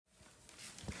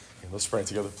Let's pray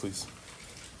together, please.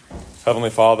 Heavenly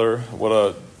Father,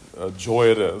 what a joy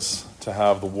it is to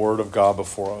have the Word of God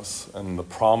before us and the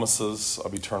promises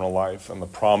of eternal life and the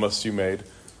promise you made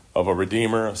of a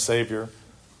Redeemer, a Savior.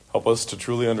 Help us to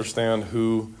truly understand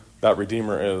who that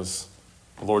Redeemer is,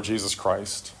 the Lord Jesus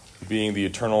Christ, being the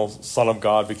eternal Son of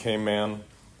God, became man,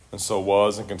 and so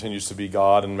was and continues to be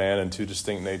God and man in two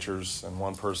distinct natures and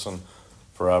one person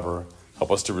forever.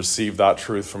 Help us to receive that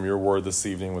truth from your word this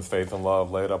evening with faith and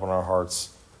love, lay it up on our hearts,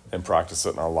 and practice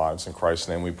it in our lives. In Christ's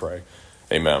name we pray.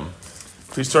 Amen.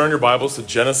 Please turn your Bibles to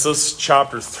Genesis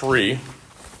chapter 3.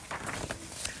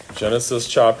 Genesis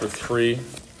chapter 3.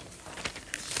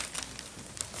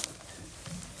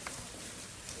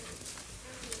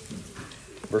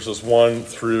 Verses 1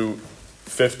 through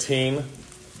 15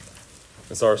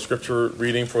 is our scripture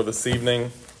reading for this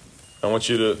evening. I want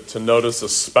you to notice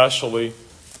especially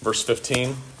verse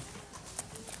 15.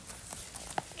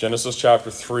 Genesis chapter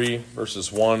 3,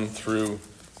 verses 1 through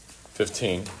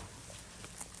 15.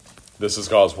 This is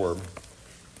God's word.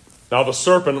 Now the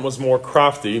serpent was more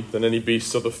crafty than any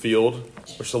beast of the field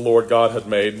which the Lord God had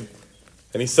made.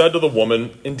 And he said to the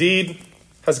woman, "Indeed,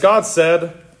 has God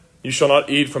said, 'You shall not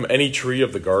eat from any tree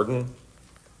of the garden'?"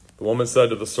 The woman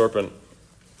said to the serpent,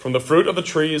 "From the fruit of the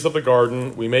trees of the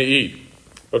garden we may eat.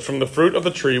 But from the fruit of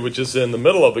the tree which is in the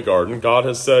middle of the garden, God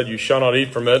has said, 'You shall not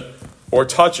eat from it or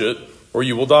touch it, or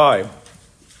you will die.'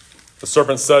 The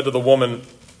serpent said to the woman,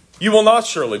 'You will not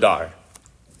surely die.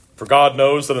 For God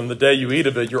knows that in the day you eat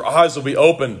of it, your eyes will be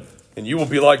opened, and you will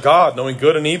be like God, knowing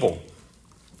good and evil.'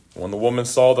 When the woman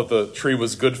saw that the tree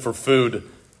was good for food,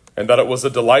 and that it was a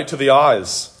delight to the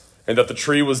eyes, and that the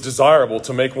tree was desirable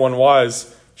to make one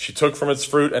wise, she took from its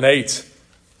fruit and ate.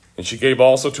 And she gave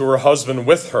also to her husband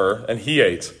with her, and he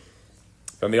ate.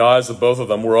 Then the eyes of both of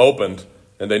them were opened,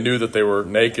 and they knew that they were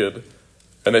naked.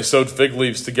 And they sewed fig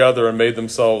leaves together and made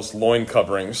themselves loin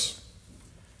coverings.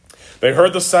 They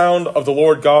heard the sound of the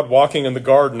Lord God walking in the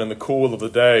garden in the cool of the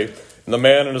day. And the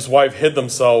man and his wife hid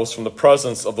themselves from the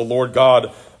presence of the Lord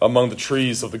God among the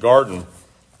trees of the garden.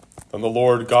 Then the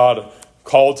Lord God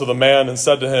called to the man and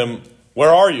said to him,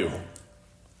 "Where are you?"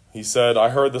 He said, "I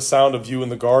heard the sound of you in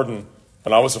the garden,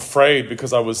 and I was afraid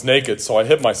because I was naked, so I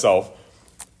hid myself."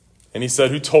 And he said,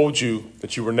 "Who told you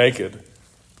that you were naked?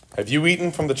 Have you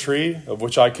eaten from the tree of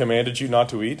which I commanded you not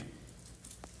to eat?"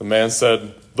 The man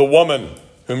said, "The woman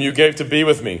whom you gave to be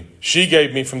with me, she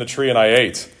gave me from the tree and I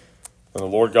ate." And the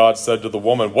Lord God said to the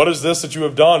woman, "What is this that you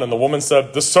have done?" And the woman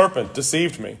said, "The serpent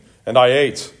deceived me, and I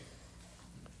ate."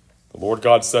 The Lord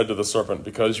God said to the serpent,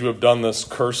 "Because you have done this,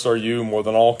 cursed are you more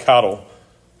than all cattle,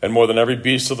 and more than every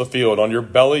beast of the field. On your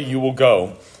belly you will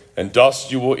go, and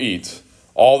dust you will eat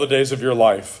all the days of your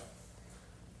life.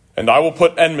 And I will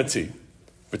put enmity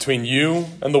between you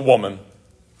and the woman,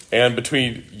 and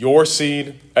between your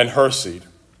seed and her seed.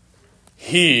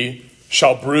 He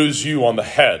shall bruise you on the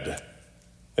head,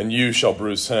 and you shall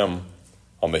bruise him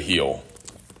on the heel."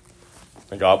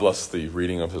 May God bless the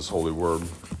reading of his holy word.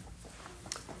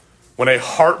 When a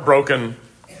heartbroken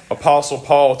Apostle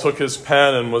Paul took his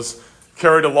pen and was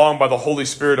carried along by the Holy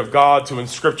Spirit of God to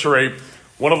inscripturate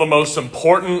one of the most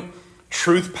important,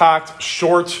 truth-packed,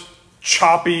 short,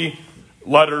 choppy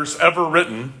letters ever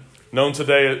written, known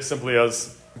today simply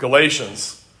as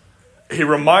Galatians, he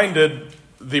reminded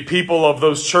the people of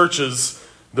those churches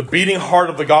the beating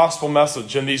heart of the gospel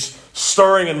message in these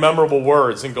stirring and memorable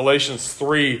words. In Galatians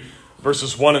 3,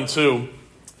 verses 1 and 2,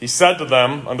 he said to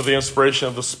them, under the inspiration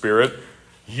of the Spirit,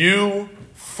 "You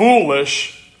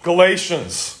foolish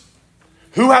Galatians,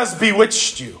 who has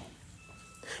bewitched you?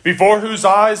 Before whose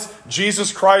eyes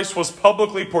Jesus Christ was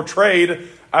publicly portrayed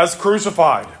as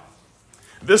crucified.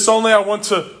 This only I want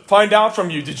to find out from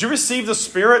you. Did you receive the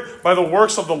Spirit by the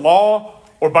works of the law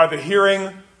or by the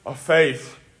hearing of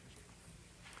faith?"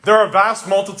 There are vast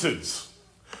multitudes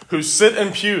who sit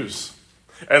in pews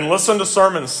and listen to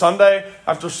sermons Sunday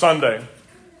after Sunday,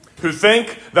 who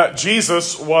think that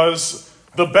Jesus was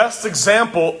the best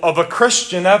example of a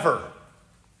Christian ever,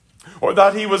 or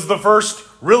that he was the first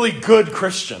really good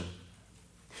Christian,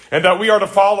 and that we are to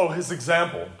follow his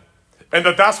example, and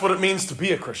that that's what it means to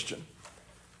be a Christian.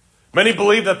 Many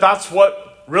believe that that's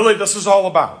what really this is all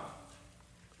about.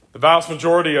 The vast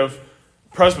majority of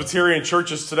Presbyterian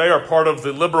churches today are part of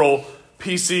the liberal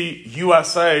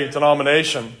PCUSA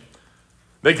denomination.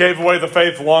 They gave away the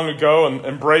faith long ago and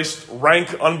embraced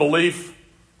rank unbelief.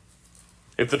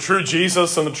 If the true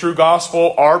Jesus and the true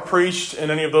gospel are preached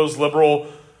in any of those liberal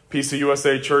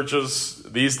PCUSA churches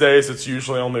these days, it's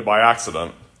usually only by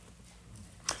accident.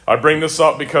 I bring this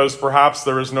up because perhaps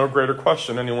there is no greater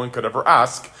question anyone could ever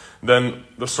ask than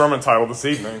the sermon title this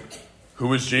evening: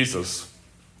 who is Jesus?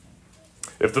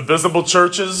 If the visible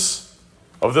churches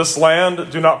of this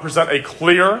land do not present a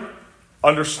clear,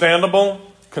 understandable,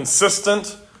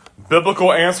 consistent,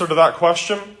 biblical answer to that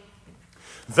question,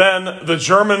 then the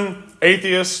German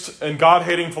atheist and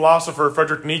God-hating philosopher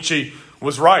Friedrich Nietzsche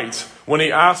was right when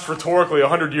he asked rhetorically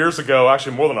 100 years ago,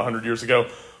 actually more than 100 years ago,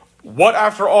 what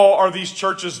after all are these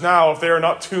churches now if they are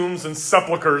not tombs and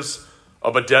sepulchres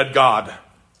of a dead God?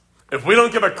 If we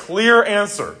don't give a clear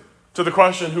answer to the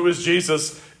question, who is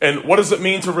Jesus and what does it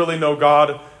mean to really know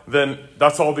God, then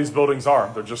that's all these buildings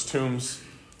are. They're just tombs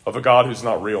of a God who's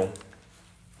not real.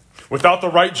 Without the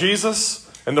right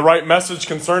Jesus and the right message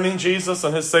concerning Jesus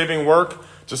and his saving work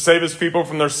to save his people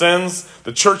from their sins,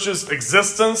 the church's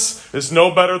existence is no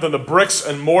better than the bricks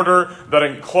and mortar that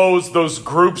enclose those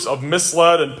groups of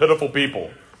misled and pitiful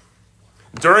people.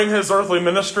 During his earthly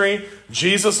ministry,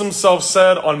 Jesus himself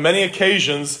said on many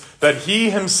occasions that he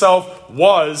himself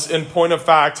was, in point of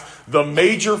fact, the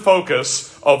major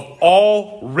focus of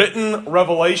all written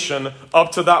revelation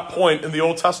up to that point in the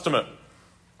Old Testament.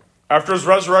 After his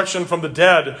resurrection from the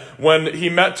dead, when he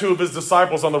met two of his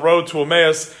disciples on the road to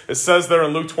Emmaus, it says there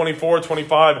in Luke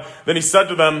 24:25, then he said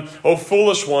to them, O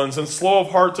foolish ones, and slow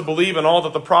of heart to believe in all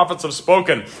that the prophets have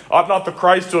spoken. Ought not the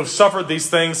Christ to have suffered these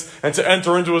things and to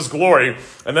enter into his glory?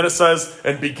 And then it says,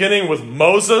 and beginning with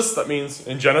Moses, that means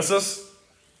in Genesis,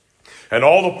 and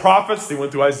all the prophets, he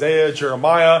went through Isaiah,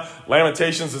 Jeremiah,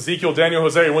 Lamentations, Ezekiel, Daniel,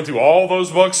 Hosea, he went through all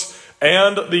those books.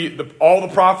 And all the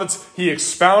prophets, he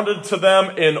expounded to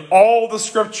them in all the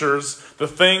scriptures the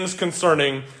things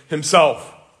concerning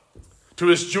himself. To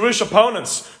his Jewish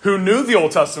opponents who knew the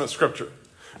Old Testament scripture,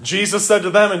 Jesus said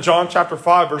to them in John chapter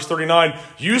 5, verse 39,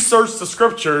 you search the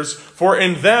scriptures, for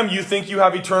in them you think you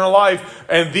have eternal life,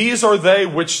 and these are they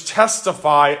which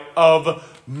testify of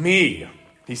me,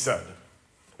 he said.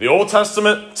 The Old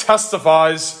Testament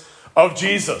testifies of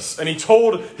Jesus. And he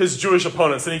told his Jewish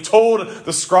opponents, and he told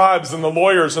the scribes and the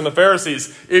lawyers and the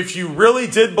Pharisees, if you really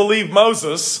did believe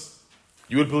Moses,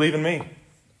 you would believe in me,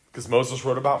 because Moses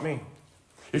wrote about me.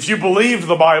 If you believed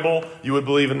the Bible, you would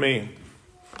believe in me.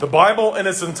 The Bible in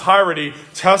its entirety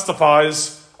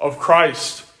testifies of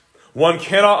Christ. One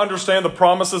cannot understand the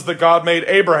promises that God made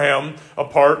Abraham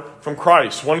apart from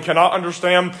Christ. One cannot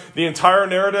understand the entire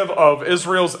narrative of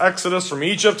Israel's exodus from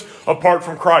Egypt apart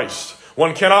from Christ.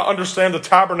 One cannot understand the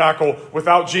tabernacle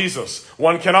without Jesus.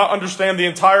 One cannot understand the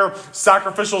entire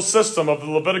sacrificial system of the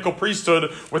Levitical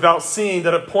priesthood without seeing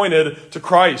that it pointed to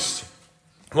Christ.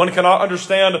 One cannot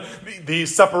understand the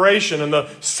separation and the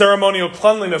ceremonial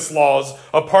cleanliness laws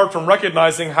apart from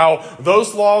recognizing how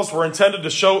those laws were intended to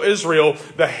show Israel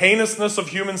the heinousness of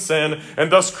human sin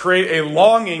and thus create a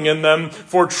longing in them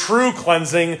for true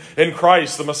cleansing in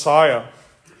Christ, the Messiah.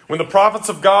 When the prophets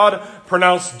of God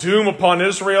pronounced doom upon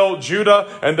Israel,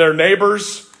 Judah, and their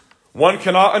neighbors, one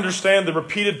cannot understand the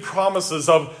repeated promises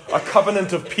of a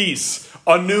covenant of peace,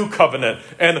 a new covenant,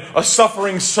 and a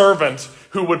suffering servant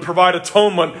who would provide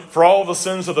atonement for all the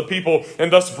sins of the people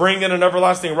and thus bring in an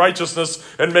everlasting righteousness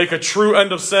and make a true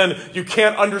end of sin. You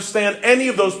can't understand any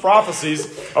of those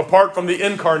prophecies apart from the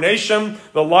incarnation,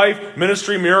 the life,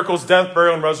 ministry, miracles, death,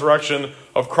 burial, and resurrection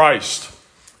of Christ.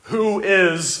 Who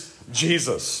is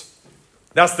Jesus?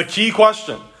 That's the key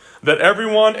question that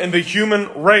everyone in the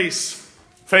human race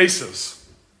faces.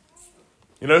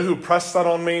 You know who pressed that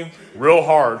on me real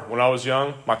hard when I was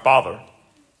young? My father.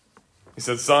 He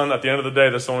said, son, at the end of the day,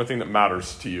 that's the only thing that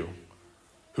matters to you.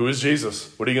 Who is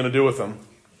Jesus? What are you going to do with him?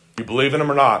 You believe in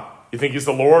him or not? You think he's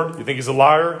the Lord? You think he's a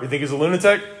liar? You think he's a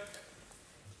lunatic?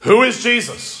 Who is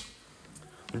Jesus?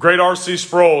 The great R.C.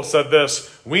 Sproul said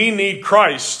this, we need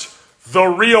Christ, the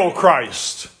real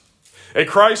Christ. A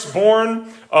Christ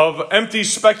born of empty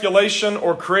speculation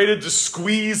or created to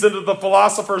squeeze into the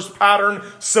philosopher's pattern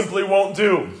simply won't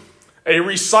do. A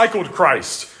recycled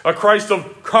Christ, a Christ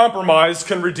of compromise,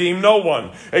 can redeem no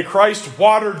one. A Christ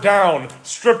watered down,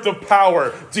 stripped of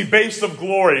power, debased of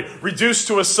glory, reduced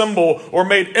to a symbol, or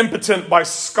made impotent by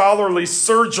scholarly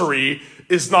surgery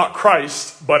is not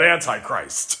Christ, but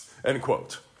Antichrist. End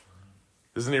quote.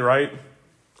 Isn't he right?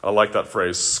 I like that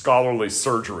phrase, scholarly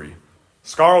surgery.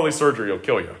 Scholarly surgery will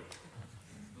kill you.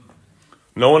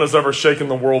 No one has ever shaken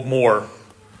the world more.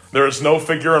 There is no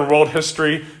figure in world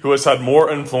history who has had more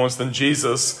influence than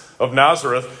Jesus of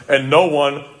Nazareth, and no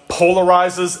one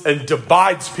polarizes and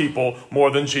divides people more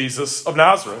than Jesus of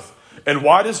Nazareth. And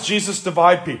why does Jesus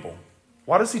divide people?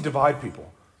 Why does he divide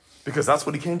people? Because that's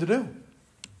what he came to do.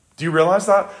 Do you realize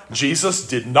that? Jesus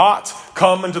did not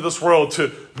come into this world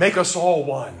to make us all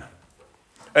one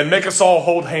and make us all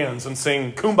hold hands and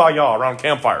sing Kumbaya around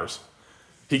campfires.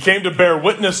 He came to bear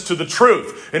witness to the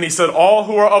truth. And he said, all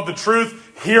who are of the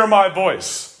truth, hear my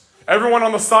voice. Everyone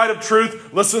on the side of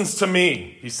truth listens to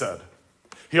me, he said.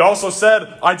 He also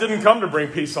said, I didn't come to bring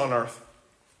peace on earth.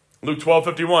 Luke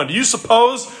 12:51. Do you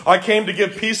suppose I came to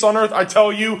give peace on earth? I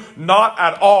tell you, not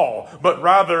at all, but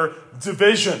rather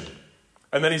division.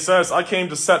 And then he says, I came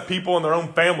to set people in their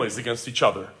own families against each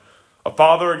other. A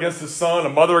father against his son, a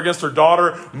mother against her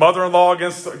daughter, mother-in-law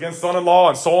against son-in-law,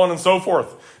 and so on and so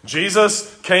forth.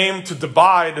 Jesus came to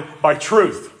divide by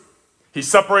truth. He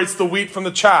separates the wheat from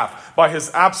the chaff by his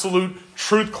absolute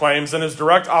truth claims and his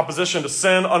direct opposition to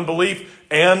sin, unbelief,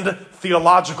 and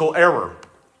theological error.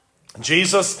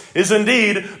 Jesus is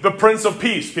indeed the Prince of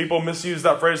Peace. People misuse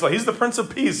that phrase. Like, he's the Prince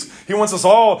of Peace. He wants us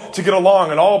all to get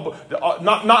along and all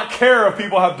not care if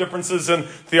people have differences in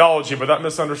theology, but that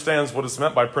misunderstands what is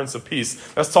meant by Prince of Peace.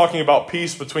 That's talking about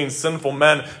peace between sinful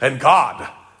men and God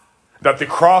that the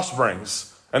cross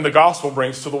brings and the gospel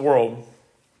brings to the world.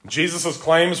 Jesus'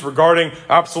 claims regarding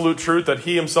absolute truth that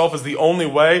he himself is the only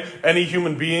way any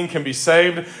human being can be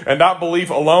saved, and that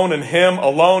belief alone in him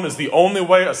alone is the only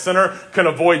way a sinner can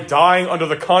avoid dying under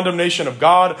the condemnation of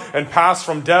God and pass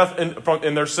from death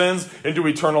in their sins into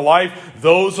eternal life.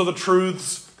 Those are the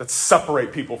truths that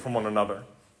separate people from one another.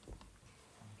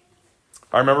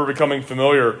 I remember becoming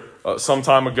familiar some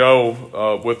time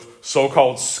ago with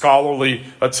so-called scholarly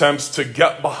attempts to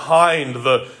get behind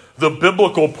the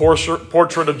biblical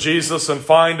portrait of Jesus and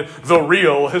find the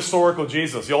real historical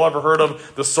Jesus. Y'all ever heard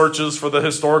of the searches for the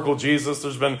historical Jesus?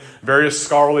 There's been various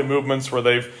scholarly movements where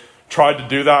they've tried to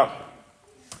do that.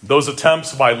 Those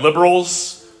attempts by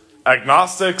liberals,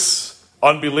 agnostics,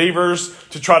 unbelievers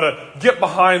to try to get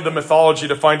behind the mythology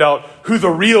to find out who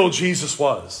the real Jesus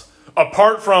was.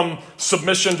 Apart from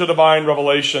submission to divine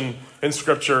revelation in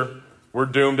Scripture, we're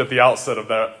doomed at the outset of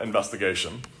that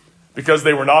investigation. Because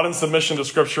they were not in submission to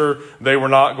Scripture, they were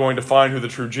not going to find who the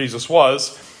true Jesus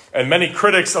was. And many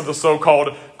critics of the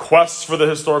so-called quests for the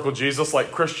historical Jesus,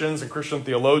 like Christians and Christian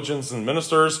theologians and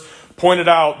ministers, pointed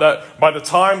out that by the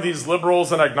time these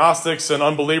liberals and agnostics and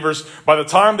unbelievers, by the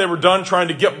time they were done trying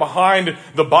to get behind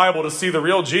the Bible to see the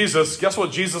real Jesus, guess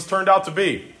what Jesus turned out to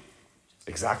be?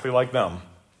 Exactly like them.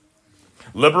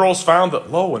 Liberals found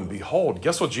that, lo and behold,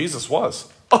 guess what Jesus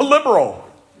was? A liberal.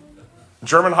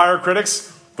 German higher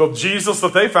critics, the Jesus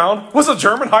that they found was a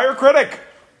German higher critic.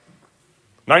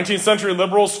 19th century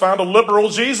liberals found a liberal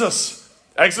Jesus.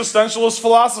 Existentialist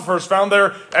philosophers found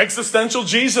their existential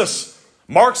Jesus.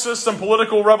 Marxists and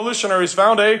political revolutionaries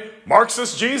found a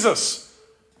Marxist Jesus.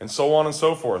 And so on and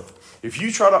so forth. If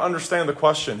you try to understand the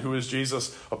question, who is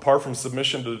Jesus, apart from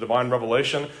submission to the divine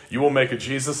revelation, you will make a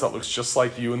Jesus that looks just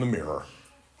like you in the mirror.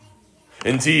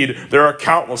 Indeed, there are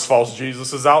countless false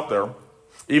Jesuses out there.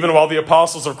 Even while the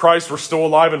apostles of Christ were still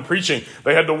alive and preaching,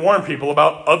 they had to warn people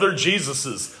about other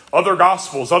Jesuses, other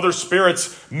gospels, other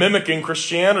spirits mimicking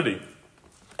Christianity.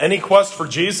 Any quest for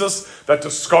Jesus that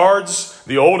discards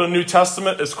the Old and New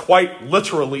Testament is quite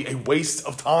literally a waste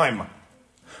of time.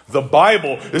 The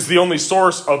Bible is the only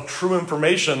source of true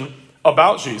information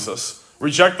about Jesus.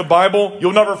 Reject the Bible,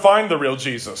 you'll never find the real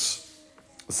Jesus.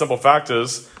 The simple fact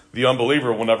is, the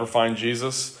unbeliever will never find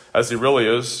Jesus as he really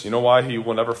is. You know why he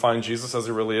will never find Jesus as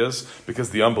he really is? Because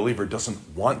the unbeliever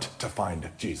doesn't want to find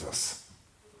Jesus.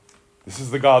 This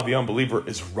is the God the unbeliever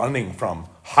is running from,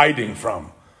 hiding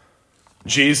from.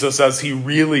 Jesus as he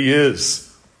really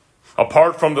is.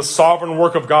 Apart from the sovereign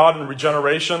work of God in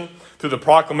regeneration, through the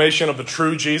proclamation of the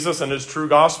true Jesus and his true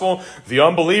gospel, the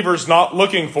unbeliever is not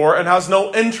looking for and has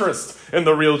no interest in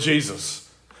the real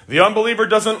Jesus. The unbeliever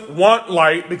doesn't want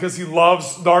light because he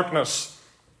loves darkness.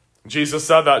 Jesus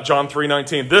said that, John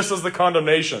 3:19. This is the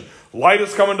condemnation. Light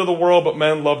has come into the world, but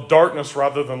men love darkness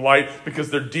rather than light because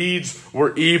their deeds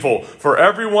were evil. For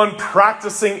everyone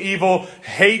practicing evil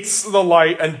hates the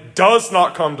light and does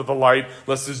not come to the light,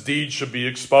 lest his deeds should be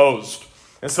exposed.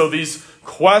 And so these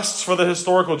quests for the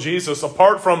historical Jesus,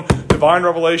 apart from divine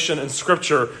revelation and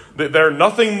Scripture, they're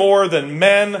nothing more than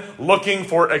men looking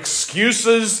for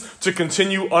excuses to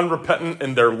continue unrepentant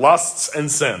in their lusts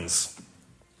and sins.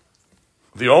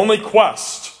 The only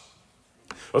quest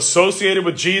associated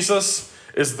with Jesus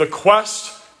is the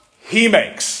quest he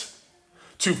makes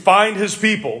to find his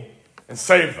people and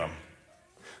save them.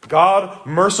 God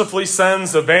mercifully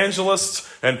sends evangelists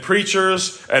and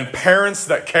preachers and parents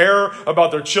that care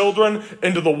about their children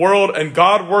into the world, and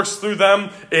God works through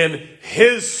them in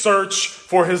his search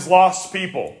for his lost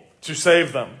people to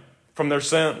save them from their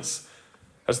sins.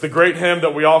 As the great hymn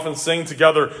that we often sing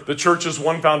together, The Church's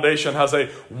One Foundation, has a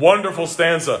wonderful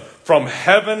stanza. From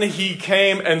heaven he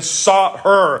came and sought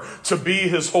her to be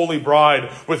his holy bride.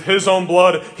 With his own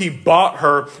blood he bought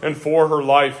her, and for her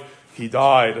life he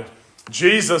died.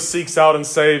 Jesus seeks out and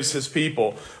saves his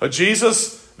people. A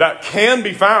Jesus that can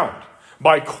be found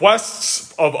by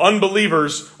quests of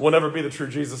unbelievers will never be the true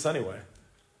Jesus anyway.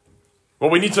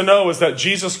 What we need to know is that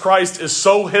Jesus Christ is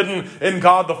so hidden in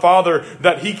God the Father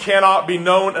that he cannot be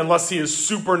known unless he is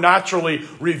supernaturally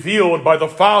revealed by the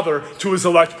Father to his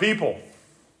elect people.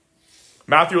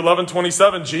 Matthew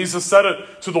 11:27, Jesus said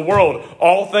it to the world.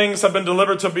 All things have been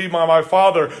delivered to me by my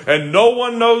Father, and no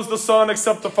one knows the Son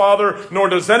except the Father, nor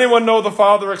does anyone know the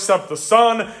Father except the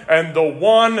Son, and the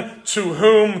one to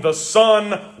whom the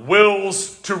Son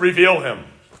wills to reveal him.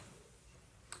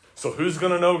 So who's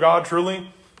going to know God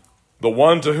truly? The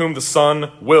one to whom the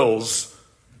Son wills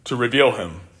to reveal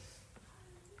him.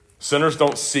 Sinners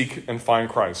don't seek and find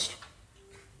Christ.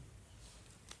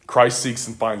 Christ seeks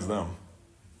and finds them.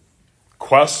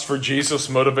 Quests for Jesus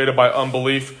motivated by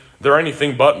unbelief, they're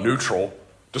anything but neutral,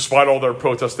 despite all their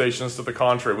protestations to the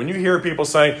contrary. When you hear people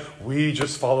saying, we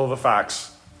just follow the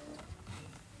facts,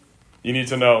 you need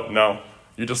to know, no,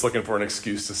 you're just looking for an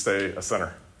excuse to stay a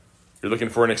sinner. You're looking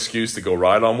for an excuse to go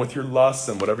right on with your lusts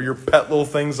and whatever your pet little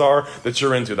things are that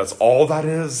you're into. That's all that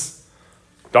is.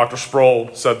 Dr.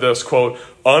 Sproul said this, quote,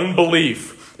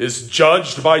 unbelief is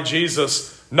judged by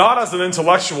Jesus not as an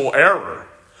intellectual error,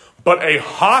 but a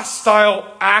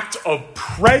hostile act of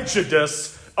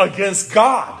prejudice against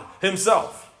God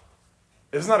himself.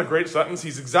 Isn't that a great sentence?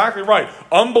 He's exactly right.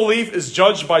 Unbelief is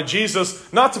judged by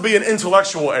Jesus not to be an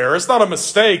intellectual error. It's not a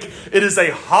mistake. It is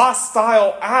a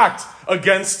hostile act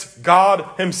against God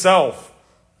himself.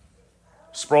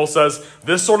 Sproul says,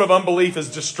 this sort of unbelief is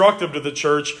destructive to the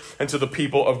church and to the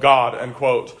people of God, end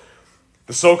quote.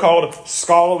 The so-called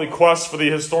scholarly quests for the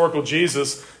historical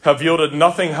Jesus have yielded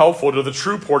nothing helpful to the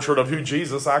true portrait of who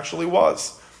Jesus actually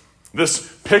was.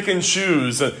 This pick and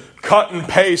choose and cut and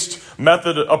paste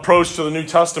method approach to the New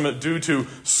Testament due to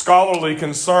scholarly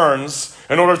concerns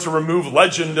in order to remove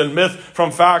legend and myth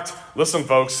from fact. Listen,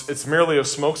 folks, it's merely a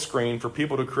smokescreen for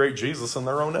people to create Jesus in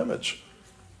their own image.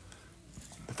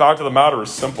 The fact of the matter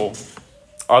is simple.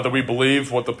 Either we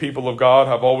believe what the people of God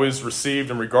have always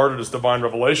received and regarded as divine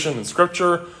revelation in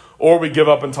Scripture, or we give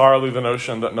up entirely the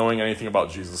notion that knowing anything about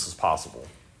Jesus is possible.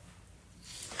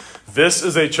 This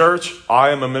is a church.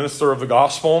 I am a minister of the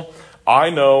gospel. I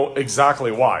know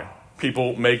exactly why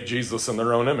people make Jesus in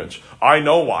their own image. I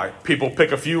know why people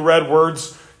pick a few red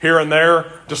words here and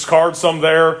there, discard some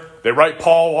there. They write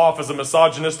Paul off as a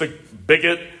misogynistic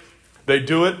bigot. They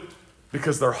do it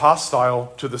because they're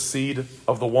hostile to the seed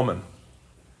of the woman.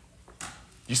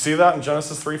 You see that in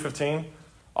Genesis 3:15?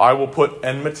 I will put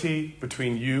enmity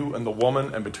between you and the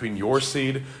woman and between your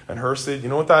seed and her seed. You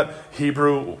know what that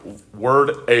Hebrew word,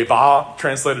 avah,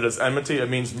 translated as enmity? It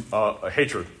means a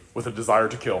hatred with a desire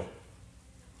to kill.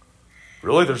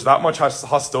 Really? There's that much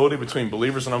hostility between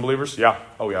believers and unbelievers? Yeah.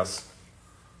 Oh, yes.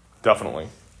 Definitely.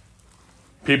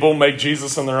 People make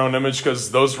Jesus in their own image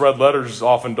because those red letters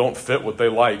often don't fit what they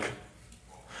like.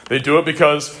 They do it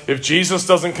because if Jesus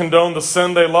doesn't condone the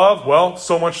sin they love, well,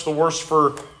 so much the worse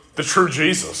for the true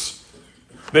Jesus.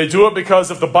 They do it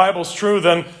because if the Bible's true,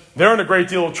 then they're in a great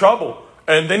deal of trouble.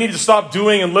 And they need to stop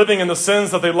doing and living in the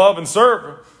sins that they love and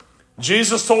serve.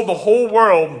 Jesus told the whole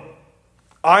world,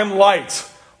 I'm light.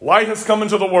 Light has come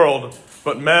into the world,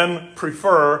 but men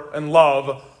prefer and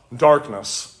love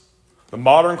darkness. The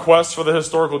modern quest for the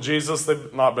historical Jesus,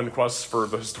 they've not been quests for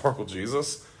the historical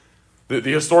Jesus. The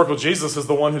historical Jesus is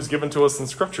the one who's given to us in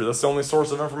Scripture. That's the only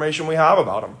source of information we have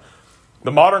about him.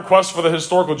 The modern quest for the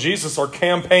historical Jesus are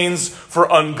campaigns for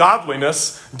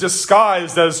ungodliness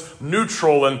disguised as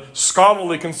neutral and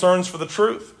scholarly concerns for the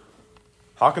truth.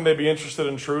 How can they be interested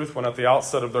in truth when at the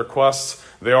outset of their quests,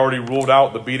 they already ruled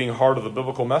out the beating heart of the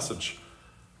biblical message?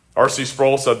 R.C.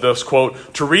 Sproul said this,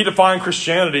 quote, to redefine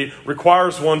Christianity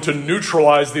requires one to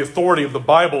neutralize the authority of the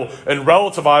Bible and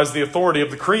relativize the authority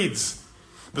of the creeds.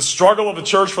 The struggle of the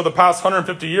church for the past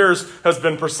 150 years has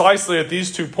been precisely at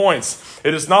these 2 points.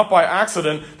 It is not by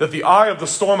accident that the eye of the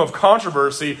storm of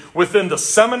controversy within the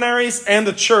seminaries and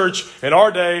the church in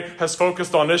our day has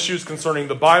focused on issues concerning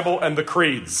the Bible and the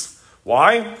creeds.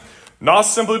 Why? Not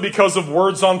simply because of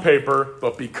words on paper,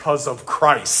 but because of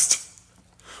Christ.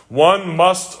 One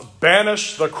must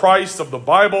banish the Christ of the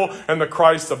Bible and the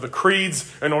Christ of the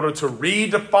creeds in order to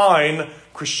redefine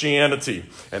Christianity.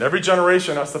 And every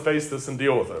generation has to face this and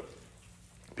deal with it.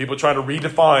 People trying to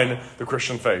redefine the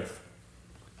Christian faith.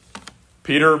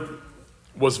 Peter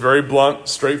was very blunt,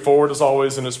 straightforward as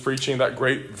always in his preaching. That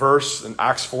great verse in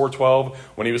Acts 4:12,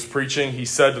 when he was preaching, he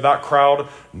said to that crowd,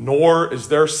 nor is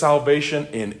there salvation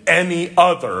in any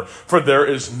other, for there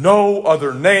is no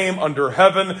other name under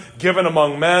heaven given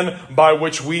among men by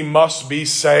which we must be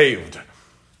saved.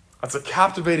 That's a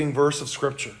captivating verse of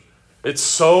Scripture. It's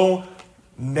so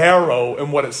narrow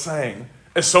in what it's saying.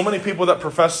 And so many people that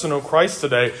profess to know Christ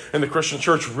today in the Christian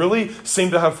church really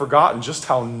seem to have forgotten just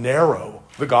how narrow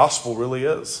the gospel really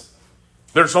is.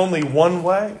 There's only one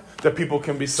way that people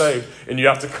can be saved, and you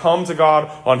have to come to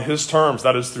God on his terms.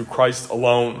 That is through Christ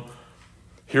alone.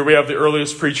 Here we have the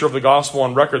earliest preacher of the gospel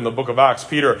on record in the book of Acts,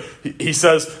 Peter. He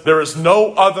says, there is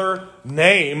no other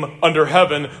name under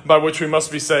heaven by which we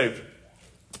must be saved.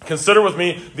 Consider with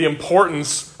me the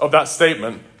importance of that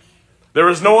statement. There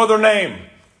is no other name.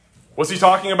 What's he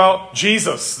talking about?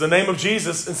 Jesus, the name of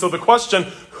Jesus. And so the question,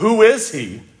 who is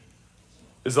he,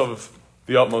 is of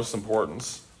the utmost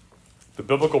importance. The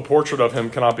biblical portrait of him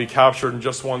cannot be captured in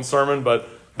just one sermon, but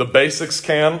the basics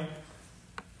can.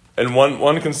 And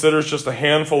one considers just a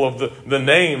handful of the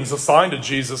names assigned to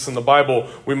Jesus in the Bible,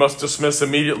 we must dismiss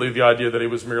immediately the idea that he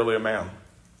was merely a man.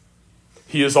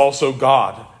 He is also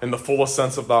God in the fullest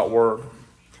sense of that word.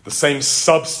 The same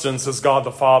substance as God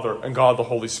the Father and God the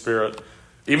Holy Spirit.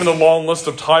 Even the long list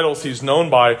of titles he's known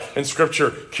by in Scripture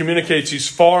communicates he's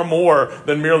far more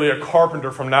than merely a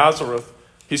carpenter from Nazareth.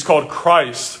 He's called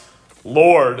Christ,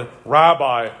 Lord,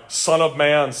 Rabbi, Son of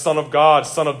Man, Son of God,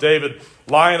 Son of David,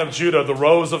 Lion of Judah, the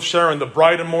Rose of Sharon, the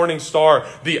bright and morning star,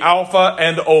 the Alpha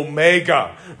and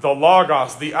Omega, the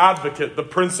Logos, the Advocate, the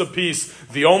Prince of Peace,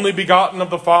 the only begotten of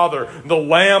the Father, the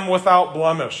Lamb without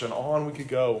blemish, and on we could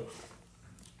go.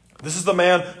 This is the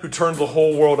man who turned the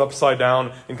whole world upside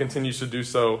down and continues to do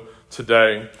so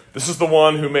today. This is the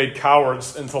one who made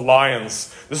cowards into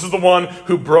lions. This is the one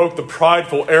who broke the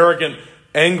prideful, arrogant,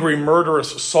 angry,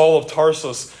 murderous Saul of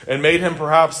Tarsus and made him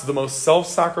perhaps the most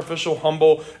self-sacrificial,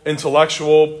 humble,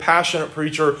 intellectual, passionate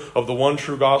preacher of the one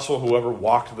true gospel who ever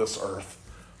walked this earth.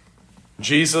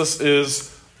 Jesus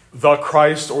is the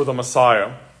Christ or the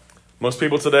Messiah. Most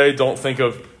people today don't think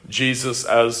of Jesus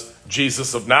as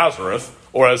Jesus of Nazareth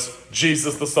or as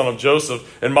Jesus the son of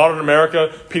Joseph. In modern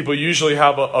America, people usually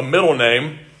have a middle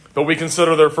name, but we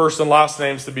consider their first and last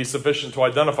names to be sufficient to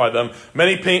identify them.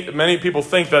 Many people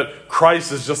think that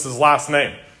Christ is just his last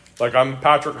name. Like, I'm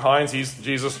Patrick Hines, he's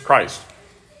Jesus Christ.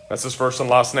 That's his first and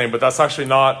last name, but that's actually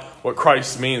not what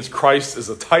Christ means. Christ is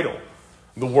a title.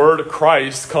 The word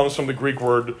Christ comes from the Greek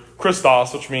word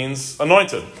Christos, which means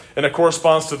anointed. And it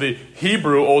corresponds to the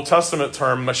Hebrew Old Testament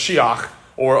term Mashiach,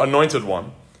 or anointed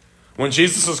one. When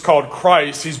Jesus is called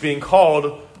Christ, he's being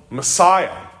called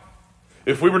Messiah.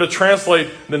 If we were to translate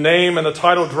the name and the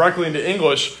title directly into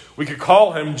English, we could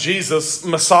call him Jesus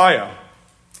Messiah.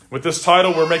 With this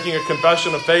title, we're making a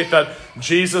confession of faith that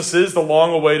Jesus is the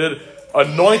long-awaited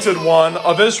anointed one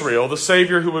of Israel, the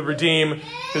Savior who would redeem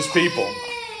his people.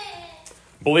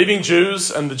 Believing Jews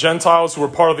and the Gentiles who were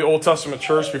part of the Old Testament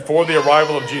church before the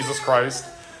arrival of Jesus Christ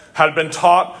had been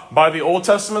taught by the Old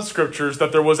Testament scriptures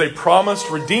that there was a promised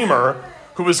Redeemer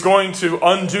who was going to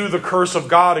undo the curse of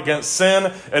God against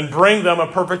sin and bring them a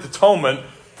perfect atonement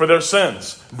for their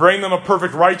sins. Bring them a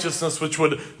perfect righteousness which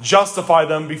would justify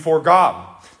them before God.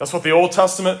 That's what the Old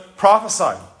Testament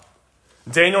prophesied.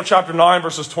 Daniel chapter 9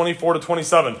 verses 24 to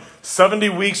 27. 70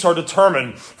 weeks are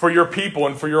determined for your people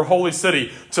and for your holy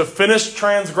city to finish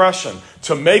transgression,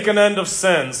 to make an end of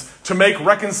sins, to make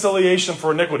reconciliation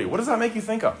for iniquity. What does that make you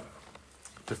think of?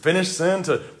 To finish sin,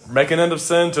 to make an end of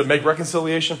sin, to make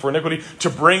reconciliation for iniquity, to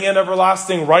bring in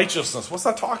everlasting righteousness. What's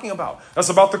that talking about? That's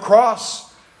about the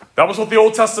cross. That was what the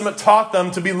Old Testament taught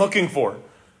them to be looking for.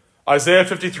 Isaiah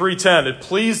 53:10, it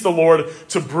pleased the Lord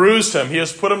to bruise him. He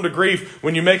has put him to grief.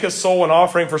 When you make his soul an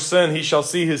offering for sin, he shall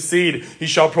see his seed. He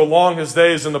shall prolong his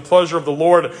days, and the pleasure of the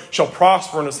Lord shall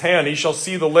prosper in his hand. He shall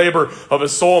see the labor of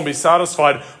his soul and be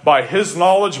satisfied. By his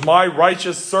knowledge, my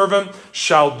righteous servant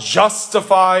shall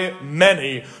justify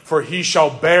many, for he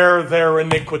shall bear their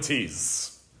iniquities.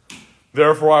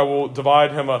 Therefore I will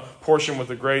divide him a portion with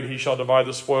the great. He shall divide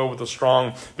the spoil with the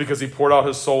strong, because he poured out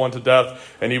his soul unto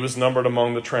death, and he was numbered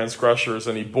among the transgressors.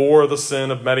 And he bore the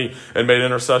sin of many and made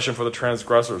intercession for the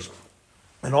transgressors.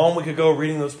 And on we could go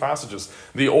reading those passages.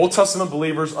 The Old Testament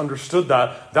believers understood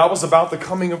that was about the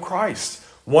coming of Christ.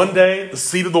 One day the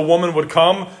seed of the woman would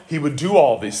come. He would do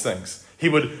all these things. He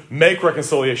would make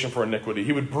reconciliation for iniquity.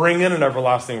 He would bring in an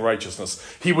everlasting righteousness.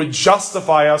 He would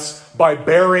justify us by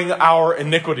bearing our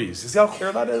iniquities. You see how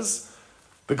clear that is?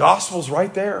 The gospel's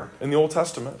right there in the Old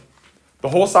Testament. The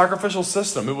whole sacrificial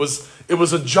system. It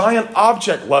was a giant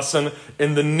object lesson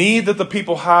in the need that the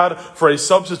people had for a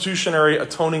substitutionary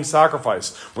atoning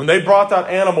sacrifice. When they brought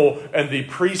that animal and the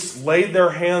priests laid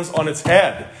their hands on its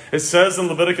head, it says in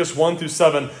Leviticus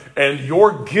 1-7, and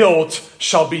your guilt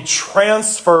shall be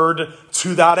transferred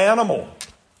to that animal.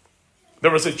 There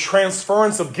was a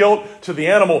transference of guilt to the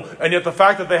animal, and yet the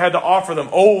fact that they had to offer them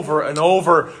over and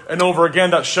over and over again,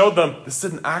 that showed them this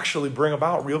didn't actually bring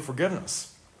about real forgiveness.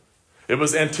 It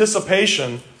was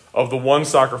anticipation of the one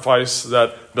sacrifice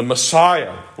that the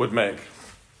Messiah would make.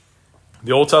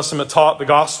 The Old Testament taught the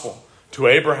gospel to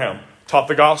Abraham, taught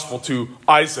the gospel to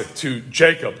Isaac, to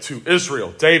Jacob, to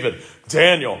Israel, David,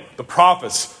 Daniel, the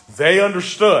prophets. They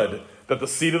understood that the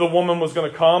seed of the woman was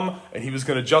going to come and he was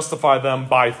going to justify them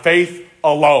by faith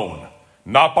alone,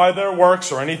 not by their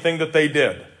works or anything that they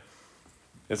did.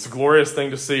 It's a glorious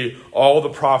thing to see all the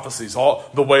prophecies, all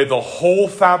the way the whole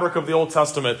fabric of the Old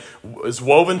Testament is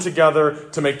woven together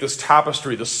to make this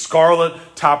tapestry, the scarlet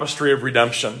tapestry of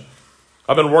redemption.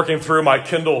 I've been working through my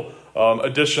Kindle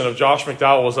edition of Josh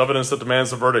McDowell's Evidence That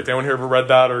Demands a Verdict. Anyone here ever read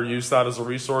that or used that as a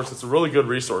resource? It's a really good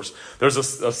resource. There's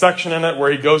a section in it where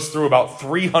he goes through about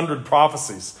 300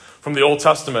 prophecies from the Old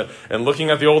Testament and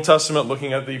looking at the Old Testament,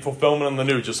 looking at the fulfillment in the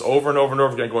New, just over and over and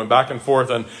over again, going back and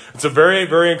forth. And it's a very,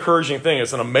 very encouraging thing.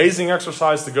 It's an amazing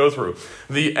exercise to go through.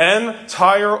 The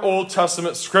entire Old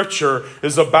Testament scripture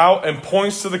is about and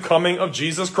points to the coming of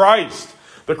Jesus Christ,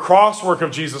 the cross work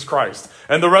of Jesus Christ,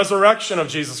 and the resurrection of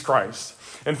Jesus Christ.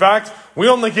 In fact, we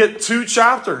only get 2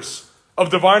 chapters of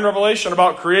divine revelation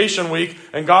about creation week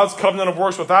and God's covenant of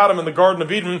works with Adam in the Garden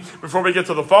of Eden before we get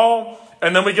to the fall,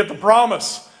 and then we get the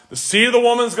promise. The seed of the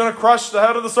woman is going to crush the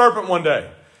head of the serpent one day.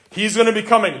 He's going to be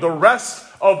coming. The rest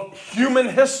of human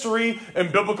history and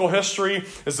biblical history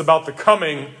is about the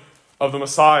coming of the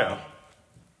Messiah.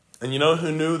 And you know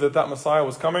who knew that that Messiah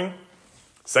was coming?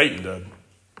 Satan did.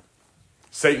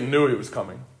 Satan knew he was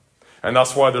coming. And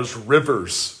that's why there's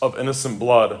rivers of innocent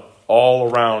blood all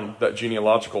around that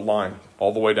genealogical line,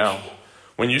 all the way down.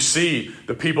 When you see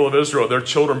the people of Israel, their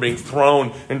children being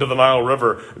thrown into the Nile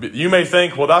River, you may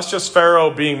think, well, that's just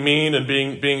Pharaoh being mean and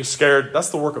being scared.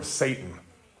 That's the work of Satan,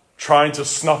 trying to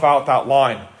snuff out that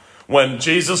line. When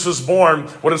Jesus is born,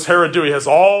 what does Herod do? He has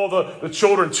all the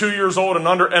children 2 years old and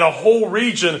under, and a whole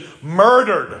region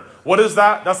murdered. What is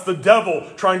that? That's the devil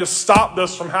trying to stop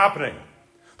this from happening.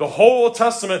 The whole Old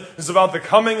Testament is about the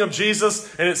coming of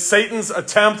Jesus, and it's Satan's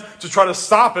attempt to try to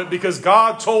stop it because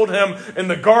God told him in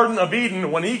the Garden of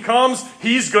Eden, when he comes,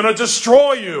 he's going to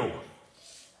destroy you.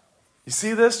 You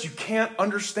see this? You can't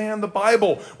understand the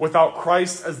Bible without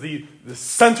Christ as the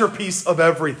centerpiece of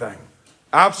everything.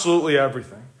 Absolutely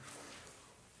everything.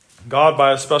 God,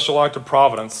 by a special act of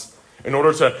providence, in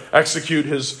order to execute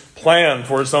his plan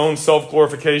for his own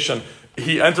self-glorification,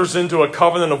 he enters into a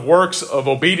covenant of works of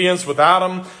obedience with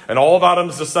Adam and all of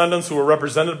Adam's descendants who are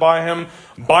represented by him,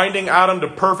 binding Adam to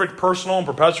perfect personal and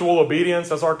perpetual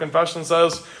obedience, as our confession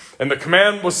says. And the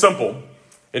command was simple.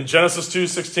 In Genesis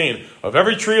 2:16, of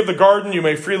every tree of the garden you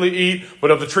may freely eat, but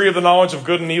of the tree of the knowledge of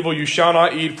good and evil you shall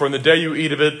not eat, for in the day you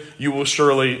eat of it, you will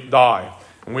surely die.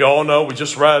 And we all know, we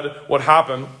just read what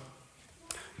happened.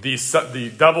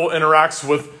 The devil interacts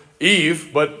with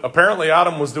Eve, but apparently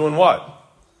Adam was doing what?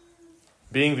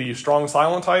 Being the strong,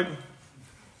 silent type?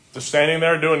 Just standing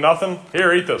there doing nothing?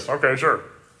 Here, eat this. Okay, sure.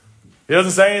 He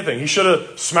doesn't say anything. He should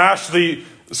have smashed the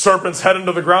serpent's head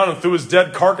into the ground and threw his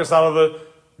dead carcass out of the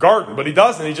garden. But he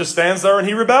doesn't. He just stands there and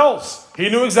he rebels. He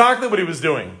knew exactly what he was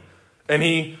doing. And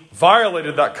he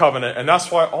violated that covenant. And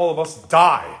that's why all of us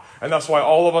die. And that's why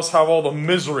all of us have all the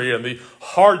misery and the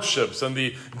hardships and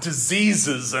the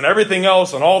diseases and everything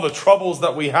else and all the troubles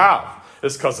that we have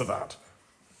is because of that.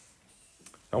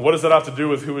 Now, what does that have to do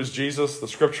with who is Jesus? The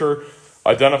scripture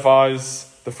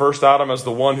identifies the first Adam as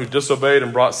the one who disobeyed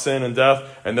and brought sin and death.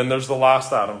 And then there's the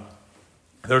last Adam.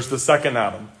 There's the second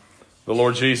Adam, the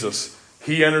Lord Jesus.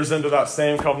 He enters into that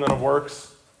same covenant of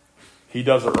works. He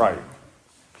does it right.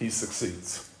 He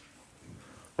succeeds.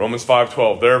 Romans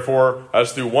 5:12. Therefore,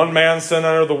 as through one man sin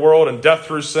entered the world, and death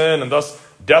through sin, and thus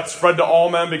death spread to all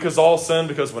men because all sinned.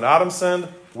 Because when Adam sinned,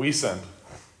 we sinned.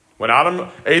 When Adam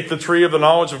ate the tree of the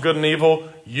knowledge of good and evil,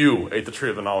 you ate the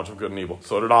tree of the knowledge of good and evil.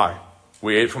 So did I.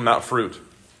 We ate from that fruit.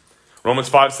 Romans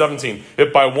 5:17.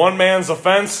 If by one man's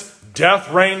offense death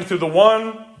reigned through the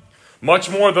one, much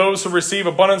more those who receive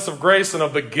abundance of grace and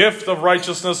of the gift of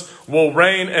righteousness will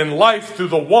reign in life through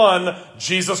the one,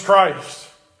 Jesus Christ.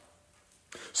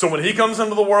 So when he comes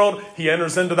into the world, he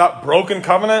enters into that broken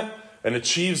covenant and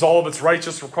achieves all of its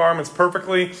righteous requirements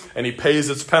perfectly, and he pays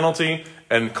its penalty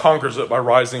and conquers it by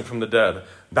rising from the dead.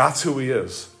 That's who he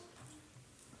is.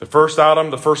 The first Adam,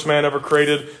 the first man ever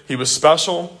created, he was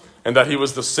special, and that he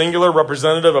was the singular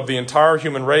representative of the entire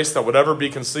human race that would ever be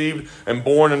conceived and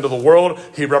born into the world.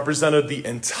 He represented the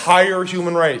entire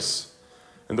human race.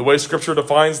 And the way Scripture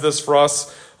defines this for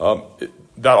us,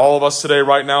 that all of us today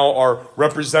right now are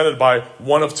represented by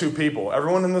one of two people.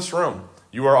 Everyone in this room,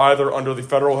 you are either under the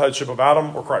federal headship of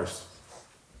Adam or Christ.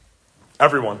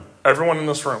 Everyone in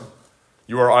this room,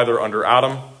 you are either under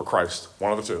Adam or Christ,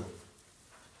 one of the two.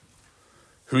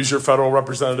 Who's your federal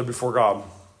representative before God?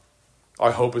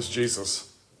 I hope it's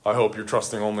Jesus. I hope you're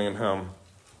trusting only in him.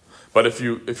 But if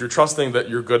you're trusting that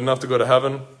you're good enough to go to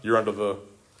heaven, you're under the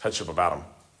headship of Adam.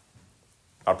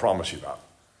 I promise you that.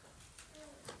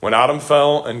 When Adam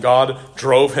fell and God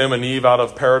drove him and Eve out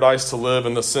of paradise to live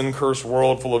in the sin-cursed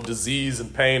world full of disease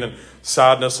and pain and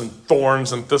sadness and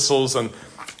thorns and thistles and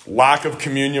lack of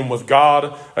communion with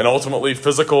God and ultimately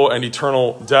physical and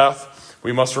eternal death,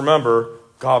 we must remember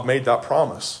God made that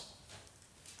promise.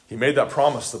 He made that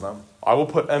promise to them. I will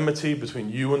put enmity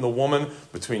between you and the woman,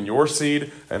 between your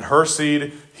seed and her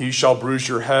seed. He shall bruise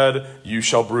your head, you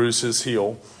shall bruise his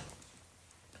heel.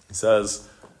 He says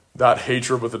that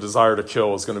hatred with a desire to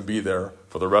kill is going to be there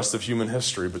for the rest of human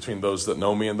history between those that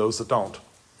know me and those that don't.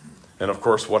 And of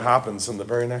course, what happens in the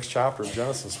very next chapter of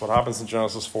Genesis? What happens in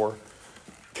Genesis 4?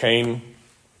 Cain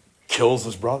kills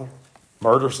his brother,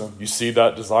 murders him. You see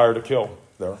that desire to kill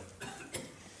there.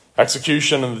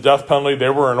 Execution and the death penalty, they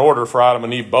were in order for Adam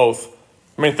and Eve both.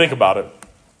 I mean, think about it.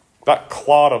 That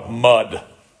clod of mud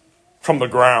from the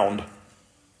ground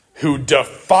who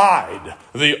defied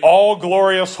the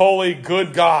all-glorious, holy,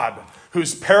 good God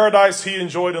whose paradise he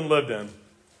enjoyed and lived in.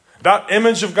 That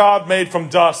image of God made from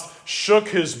dust shook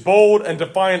his bold and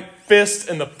defiant fist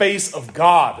in the face of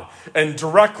God and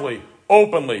directly,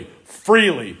 openly,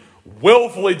 freely,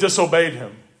 willfully disobeyed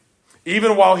him,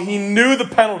 even while he knew the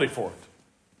penalty for it.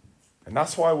 And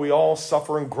that's why we all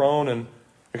suffer and groan and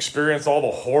experience all the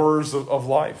horrors of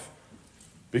life.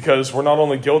 Because we're not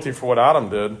only guilty for what Adam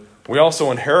did, we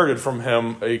also inherited from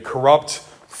him a corrupt,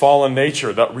 fallen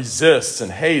nature that resists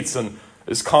and hates and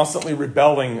is constantly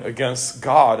rebelling against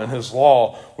God and his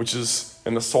law, which is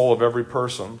in the soul of every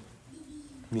person.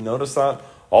 You notice that?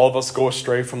 All of us go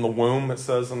astray from the womb, it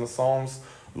says in the Psalms.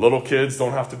 Little kids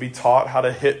don't have to be taught how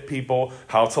to hit people,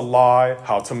 how to lie,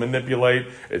 how to manipulate.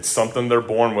 It's something they're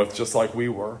born with, just like we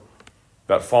were.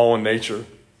 That fallen nature.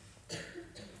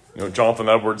 You know, Jonathan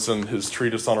Edwards, in his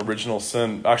treatise on original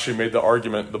sin, actually made the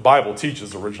argument, the Bible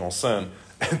teaches original sin.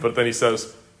 But then he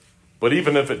says, but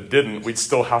even if it didn't, we'd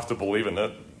still have to believe in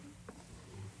it.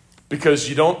 Because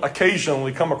you don't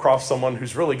occasionally come across someone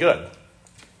who's really good.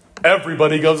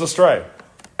 Everybody goes astray.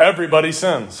 Everybody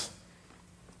sins.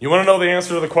 You want to know the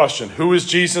answer to the question, who is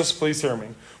Jesus? Please hear me.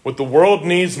 What the world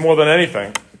needs more than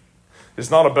anything is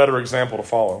not a better example to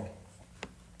follow.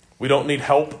 We don't need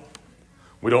help.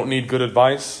 We don't need good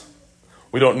advice.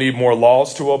 We don't need more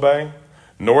laws to obey.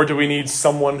 Nor do we need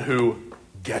someone who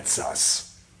gets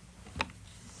us.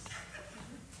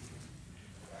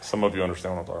 Some of you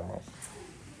understand what I'm talking about.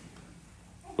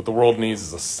 What the world needs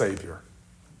is a Savior,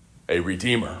 a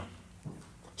Redeemer,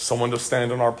 someone to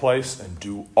stand in our place and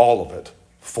do all of it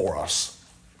for us.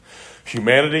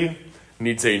 Humanity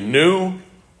needs a new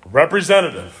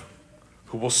representative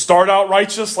who will start out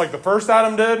righteous like the first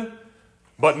Adam did,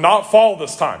 but not fall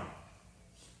this time.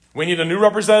 We need a new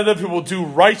representative who will do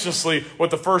righteously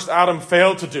what the first Adam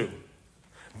failed to do.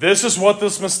 This is what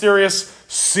this mysterious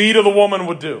seed of the woman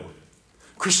would do.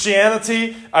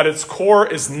 Christianity at its core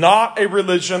is not a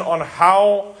religion on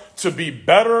how to be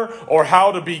better or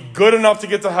how to be good enough to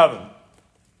get to heaven.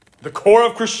 The core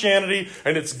of Christianity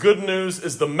and its good news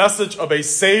is the message of a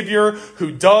Savior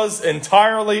who does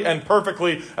entirely and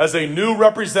perfectly as a new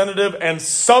representative and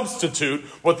substitute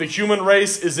what the human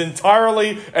race is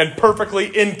entirely and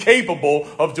perfectly incapable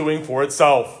of doing for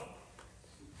itself.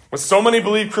 What so many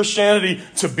believe Christianity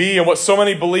to be and what so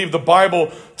many believe the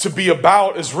Bible to be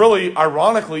about is really,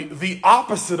 ironically, the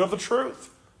opposite of the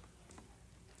truth.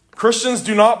 Christians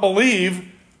do not believe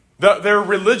that they're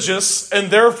religious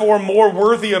and therefore more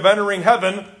worthy of entering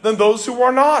heaven than those who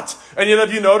are not. And yet,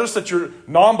 have you noticed that your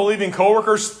non-believing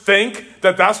coworkers think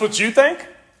that that's what you think?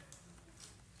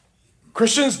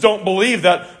 Christians don't believe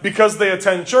that because they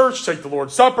attend church, take the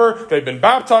Lord's Supper, they've been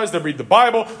baptized, they read the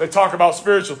Bible, they talk about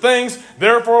spiritual things,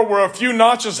 therefore we're a few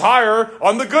notches higher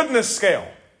on the goodness scale.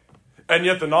 And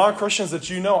yet the non-Christians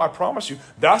that you know, I promise you,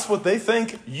 that's what they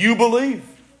think you believe.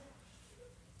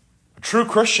 A true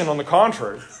Christian, on the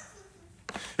contrary,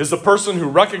 is the person who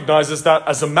recognizes that,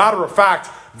 as a matter of fact,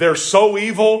 they're so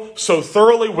evil, so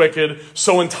thoroughly wicked,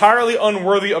 so entirely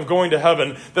unworthy of going to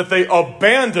heaven that they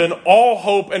abandon all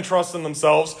hope and trust in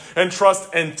themselves and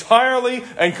trust entirely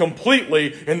and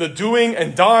completely in the doing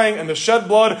and dying and the shed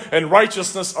blood and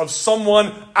righteousness of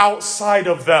someone outside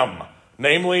of them,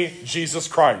 namely Jesus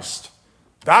Christ.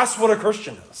 That's what a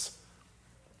Christian is.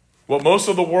 What most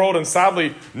of the world, and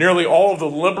sadly nearly all of the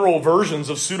liberal versions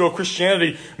of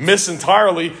pseudo-Christianity miss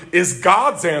entirely, is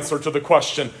God's answer to the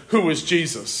question, who is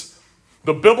Jesus?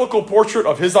 The biblical portrait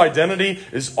of his identity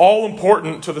is all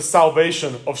important to the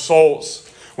salvation of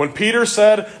souls. When Peter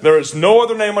said, there is no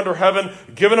other name under heaven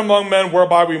given among men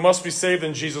whereby we must be saved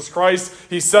in Jesus Christ,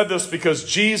 he said this because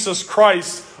Jesus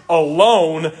Christ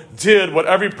alone did what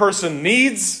every person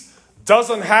needs,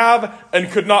 doesn't have, and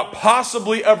could not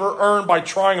possibly ever earn by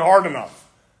trying hard enough.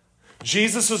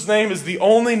 Jesus' name is the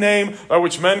only name by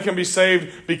which men can be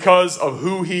saved because of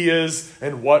who he is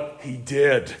and what he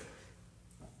did.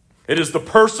 It is the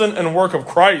person and work of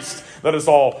Christ that is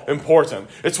all important.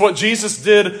 It's what Jesus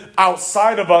did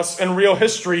outside of us in real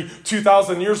history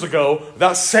 2,000 years ago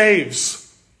that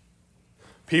saves.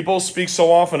 People speak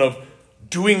so often of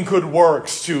doing good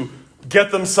works to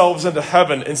get themselves into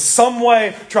heaven, in some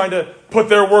way trying to put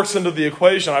their works into the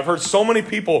equation. I've heard so many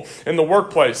people in the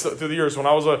workplace through the years. When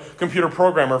I was a computer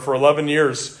programmer for 11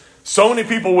 years, so many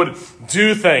people would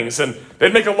do things and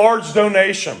they'd make a large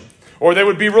donation, or they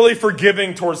would be really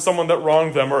forgiving towards someone that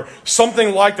wronged them, or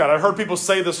something like that. I heard people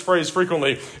say this phrase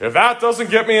frequently: if that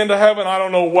doesn't get me into heaven, I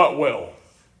don't know what will.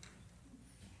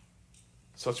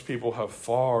 Such people have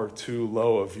far too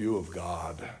low a view of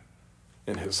God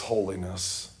in his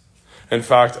holiness. In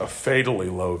fact, a fatally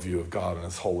low view of God and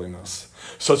his holiness.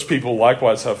 Such people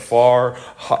likewise have far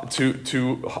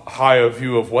too high a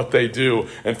view of what they do.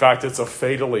 In fact, it's a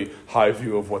fatally high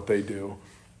view of what they do.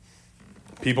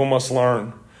 People must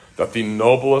learn that the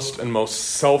noblest and most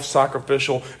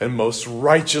self-sacrificial and most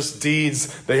righteous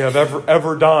deeds they have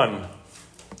ever done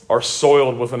are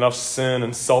soiled with enough sin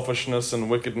and selfishness and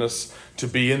wickedness to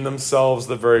be in themselves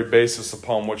the very basis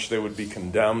upon which they would be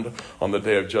condemned on the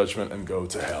day of judgment and go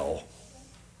to hell.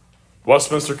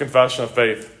 Westminster Confession of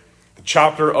Faith, the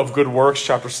chapter of good works,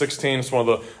 chapter 16, is one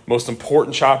of the most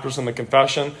important chapters in the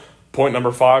confession. Point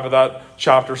number 5 of that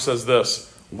chapter says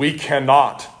this: we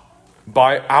cannot,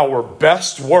 by our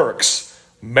best works,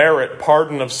 merit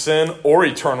pardon of sin or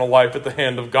eternal life at the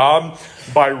hand of God,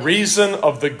 by reason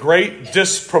of the great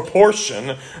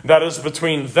disproportion that is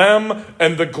between them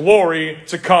and the glory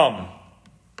to come,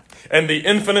 and the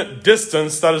infinite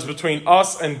distance that is between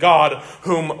us and God,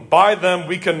 whom by them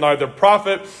we can neither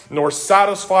profit nor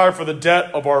satisfy for the debt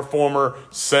of our former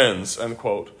sins. End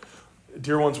quote.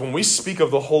 Dear ones, when we speak of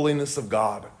the holiness of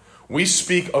God, we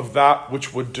speak of that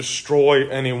which would destroy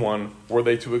anyone were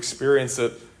they to experience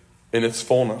it in its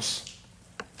fullness.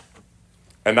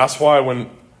 And that's why when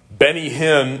Benny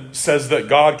Hinn says that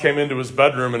God came into his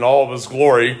bedroom in all of his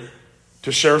glory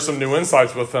to share some new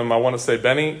insights with him, I want to say,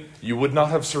 Benny, you would not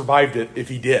have survived it if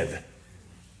he did.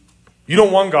 You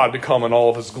don't want God to come in all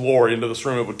of his glory into this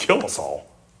room. It would kill us all.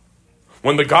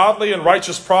 When the godly and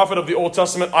righteous prophet of the Old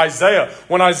Testament, Isaiah,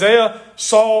 when Isaiah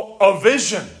saw a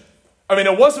vision,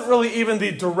 it wasn't really even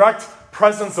the direct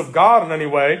presence of God in any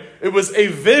way. It was a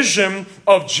vision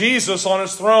of Jesus on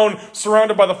his throne,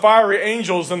 surrounded by the fiery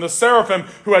angels and the seraphim,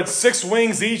 who had 6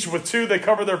 wings each. With 2 they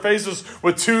covered their faces,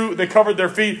 with 2 they covered their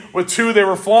feet, with 2 they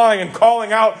were flying and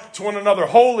calling out to one another,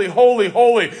 holy, holy,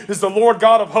 holy is the Lord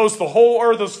God of hosts. The whole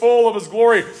earth is full of his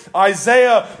glory.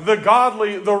 Isaiah, the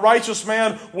godly, the righteous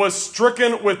man, was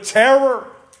stricken with terror,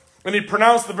 and he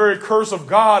pronounced the very curse of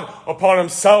God upon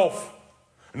himself.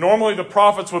 Normally the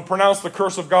prophets would pronounce the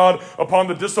curse of God upon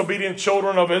the disobedient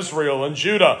children of Israel and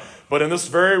Judah. But in this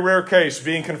very rare case,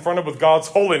 being confronted with God's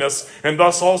holiness and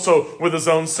thus also with his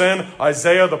own sin,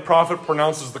 Isaiah the prophet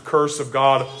pronounces the curse of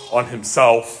God on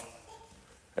himself.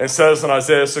 And says in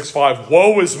Isaiah 6:5,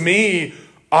 woe is me,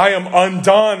 I am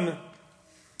undone,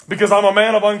 because I'm a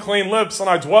man of unclean lips, and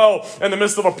I dwell in the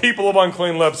midst of a people of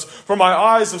unclean lips. For my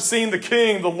eyes have seen the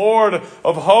King, the Lord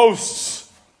of hosts.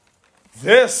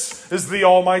 This is the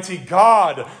Almighty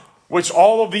God, which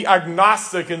all of the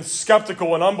agnostic and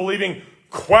skeptical and unbelieving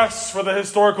quests for the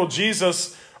historical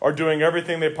Jesus are doing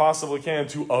everything they possibly can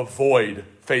to avoid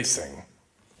facing.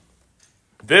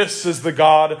 This is the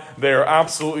God they are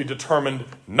absolutely determined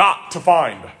not to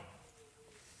find.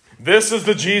 This is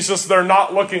the Jesus they're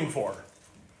not looking for.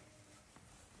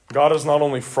 God is not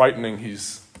only frightening,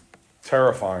 he's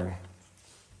terrifying.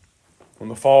 When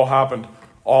the fall happened,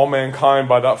 all mankind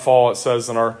by that fall, it says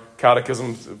in our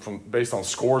catechism, based on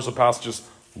scores of passages,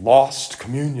 lost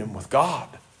communion with God,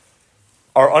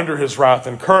 are under his wrath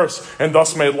and curse, and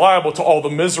thus made liable to all the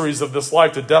miseries of this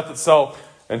life, to death itself,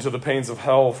 and to the pains of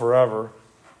hell forever.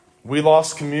 We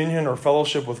lost communion or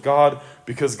fellowship with God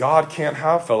because God can't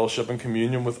have fellowship and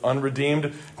communion with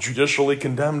unredeemed, judicially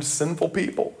condemned, sinful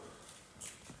people.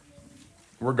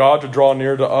 Were God to draw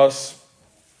near to us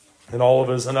in all of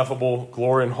his ineffable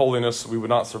glory and holiness, we would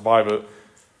not survive it.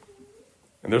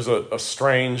 And there's a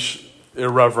strange,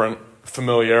 irreverent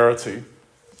familiarity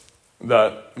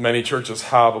that many churches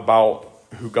have about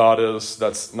who God is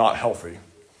that's not healthy.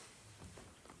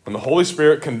 When the Holy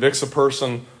Spirit convicts a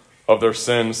person of their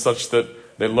sins such that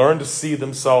They learn to see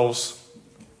themselves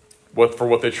for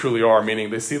what they truly are,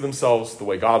 meaning they see themselves the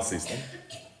way God sees them.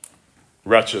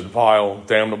 Wretched, vile,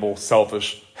 damnable,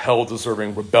 selfish,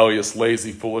 hell-deserving, rebellious,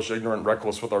 lazy, foolish, ignorant,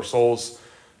 reckless with our souls.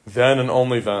 Then and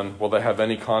only then will they have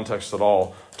any context at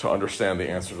all to understand the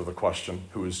answer to the question,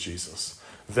 who is Jesus?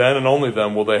 Then and only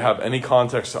then will they have any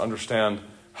context to understand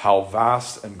how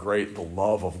vast and great the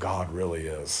love of God really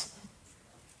is.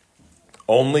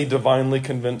 Only divinely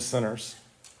convinced sinners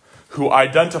who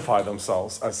identify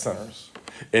themselves as sinners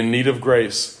in need of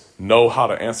grace know how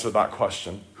to answer that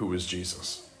question, who is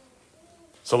Jesus?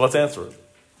 So let's answer it.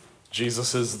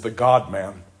 Jesus is the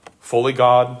God-man, fully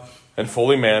God and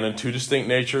fully man in two distinct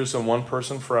natures and one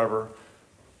person forever.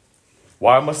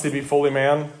 Why must he be fully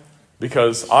man?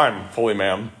 Because I'm fully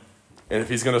man. And if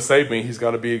he's going to save me, he's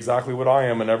got to be exactly what I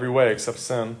am in every way except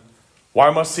sin. Why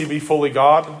must he be fully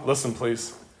God? Listen,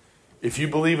 please. If you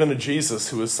believe in a Jesus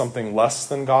who is something less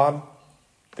than God,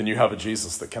 then you have a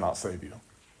Jesus that cannot save you.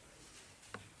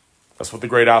 That's what the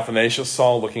great Athanasius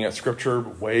saw looking at Scripture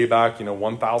way back,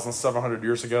 1,700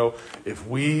 years ago. If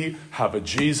we have a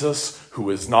Jesus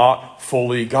who is not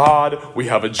fully God, we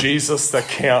have a Jesus that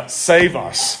can't save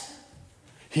us.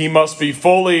 He must be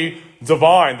fully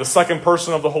divine, the second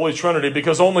person of the Holy Trinity,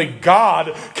 because only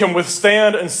God can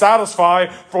withstand and satisfy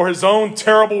for his own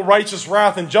terrible righteous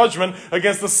wrath and judgment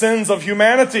against the sins of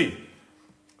humanity.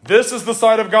 This is the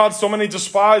side of God so many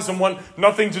despise and want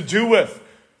nothing to do with.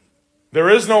 There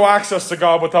is no access to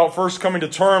God without first coming to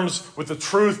terms with the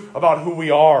truth about who we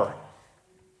are.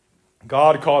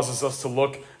 God causes us to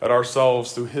look at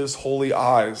ourselves through his holy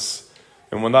eyes.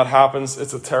 And when that happens,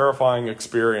 it's a terrifying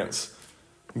experience.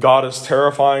 God is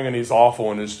terrifying and he's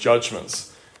awful in his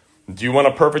judgments. Do you want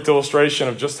a perfect illustration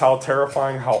of just how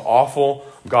terrifying, how awful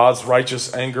God's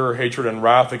righteous anger, hatred, and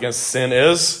wrath against sin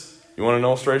is? You want an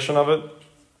illustration of it?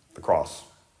 The cross.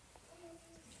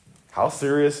 How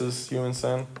serious is human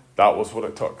sin? That was what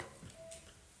it took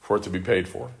for it to be paid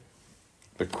for.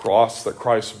 The cross that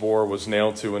Christ bore, was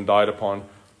nailed to, and died upon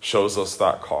shows us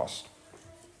that cost.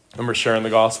 I remember sharing the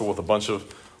gospel with a bunch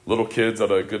of little kids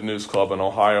at a Good News Club in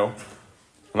Ohio.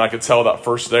 And I could tell that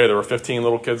first day there were 15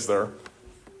 little kids there.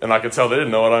 And I could tell they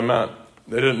didn't know what I meant.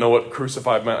 They didn't know what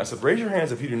crucified meant. I said, raise your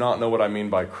hands if you do not know what I mean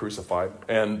by crucified.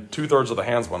 And 2/3 of the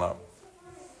hands went up.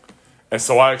 And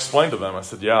so I explained to them, I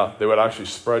said, yeah, they would actually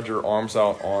spread your arms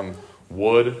out on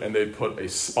wood and they'd put a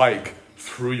spike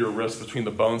through your wrist between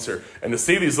the bones here. And to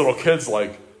see these little kids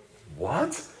like,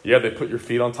 what? Yeah, they put your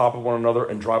feet on top of one another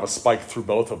and drive a spike through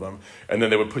both of them. And then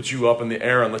they would put you up in the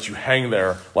air and let you hang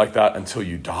there like that until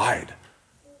you died.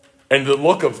 And the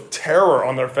look of terror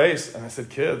on their face. And I said,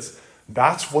 kids,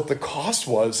 that's what the cost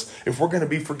was if we're going to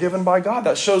be forgiven by God.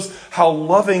 That shows how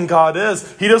loving God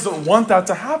is. He doesn't want that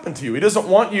to happen to you. He doesn't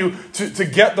want you to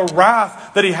get the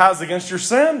wrath that he has against your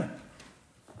sin.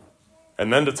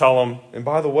 And then to tell them, and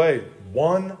by the way,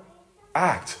 one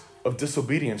act of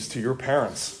disobedience to your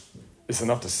parents is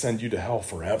enough to send you to hell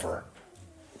forever.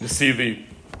 To see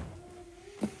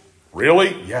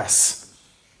really? Yes.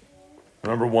 I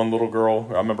remember one little girl,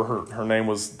 I remember her name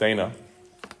was Dana.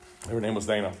 Her name was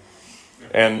Dana.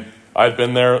 And I'd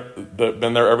been there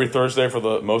every Thursday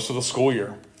for most of the school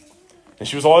year. And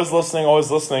she was always listening.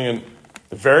 And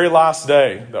the very last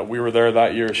day that we were there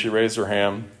that year, she raised her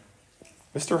hand.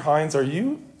 Mr. Hines, are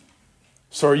you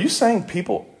saying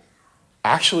people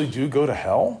actually do go to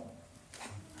hell? I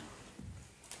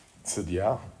said,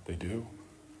 yeah, they do.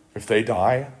 If they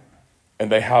die and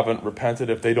they haven't repented,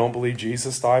 if they don't believe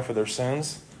Jesus died for their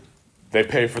sins, they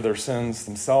pay for their sins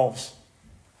themselves.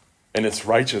 And it's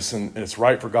righteous and it's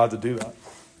right for God to do that.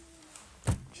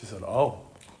 She said, oh.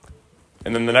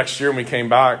 And then the next year when we came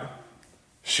back,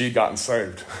 she'd gotten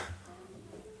saved.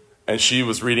 And she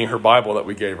was reading her Bible that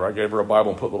we gave her. I gave her a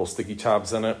Bible and put little sticky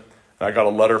tabs in it. And I got a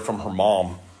letter from her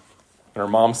mom. And her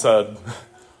mom said,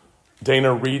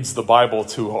 Dana reads the Bible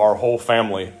to our whole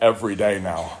family every day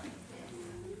now.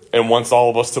 And wants all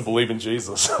of us to believe in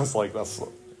Jesus. I was like,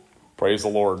 praise the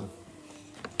Lord.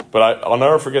 But I'll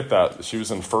never forget that. She was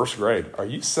in first grade. Are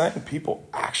you saying people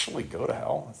actually go to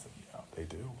hell? I said, yeah, they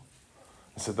do.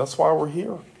 I said, that's why we're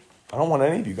here. I don't want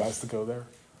any of you guys to go there.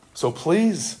 So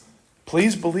please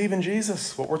believe in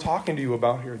Jesus, what we're talking to you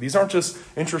about here. These aren't just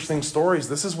interesting stories.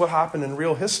 This is what happened in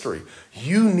real history.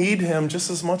 You need him just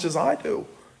as much as I do.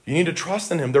 You need to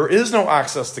trust in him. There is no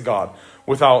access to God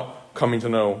without coming to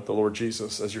know the Lord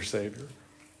Jesus as your Savior.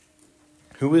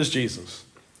 Who is Jesus?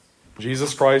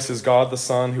 Jesus Christ is God the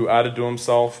Son who added to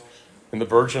himself in the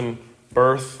virgin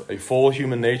birth a full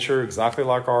human nature exactly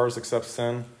like ours except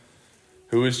sin.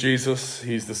 Who is Jesus?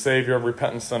 He's the Savior of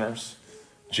repentant sinners.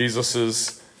 Jesus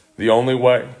is the only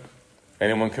way.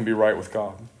 anyone can be right with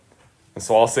God. And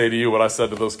so I'll say to you what I said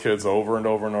to those kids over and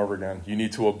over and over again. You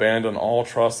need to abandon all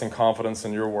trust and confidence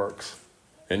in your works,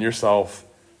 in yourself,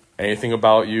 anything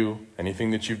about you,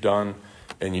 anything that you've done,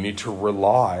 and you need to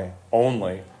rely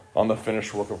only on the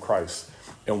finished work of Christ.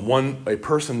 And when a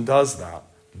person does that,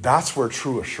 that's where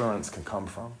true assurance can come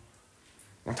from.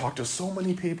 I talk to so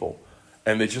many people,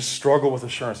 and they just struggle with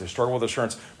assurance. They struggle with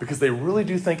assurance because they really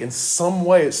do think in some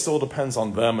way it still depends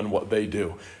on them and what they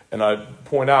do. And I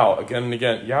point out again and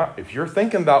again, yeah, if you're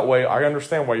thinking that way, I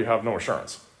understand why you have no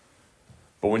assurance.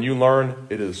 But when you learn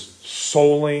it is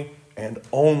solely and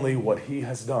only what he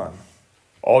has done,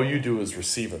 all you do is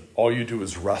receive it. All you do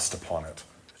is rest upon it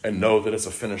and know that it's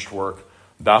a finished work.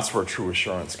 That's where true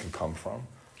assurance can come from.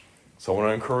 So I want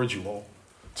to encourage you all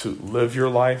to live your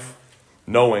life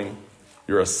knowing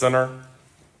you're a sinner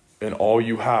and all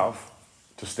you have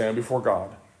to stand before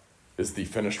God is the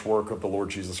finished work of the Lord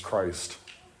Jesus Christ.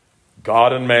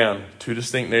 God and man, two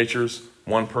distinct natures,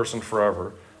 one person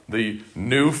forever. The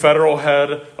new federal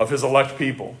head of his elect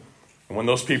people. And when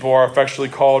those people are effectually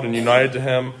called and united to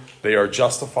him, they are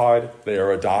justified, they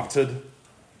are adopted,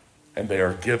 and they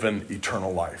are given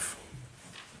eternal life.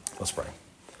 Let's pray.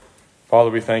 Father,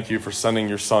 we thank you for sending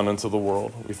your Son into the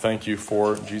world. We thank you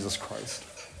for Jesus Christ.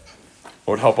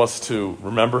 Lord, help us to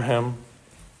remember him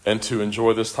and to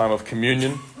enjoy this time of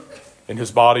communion in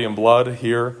his body and blood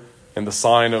here in the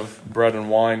sign of bread and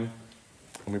wine.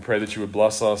 And we pray that you would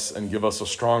bless us and give us a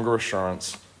stronger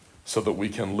assurance so that we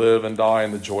can live and die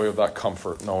in the joy of that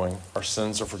comfort, knowing our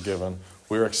sins are forgiven,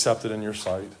 we are accepted in your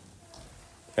sight,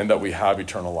 and that we have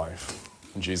eternal life.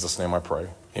 In Jesus' name I pray.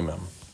 Amen.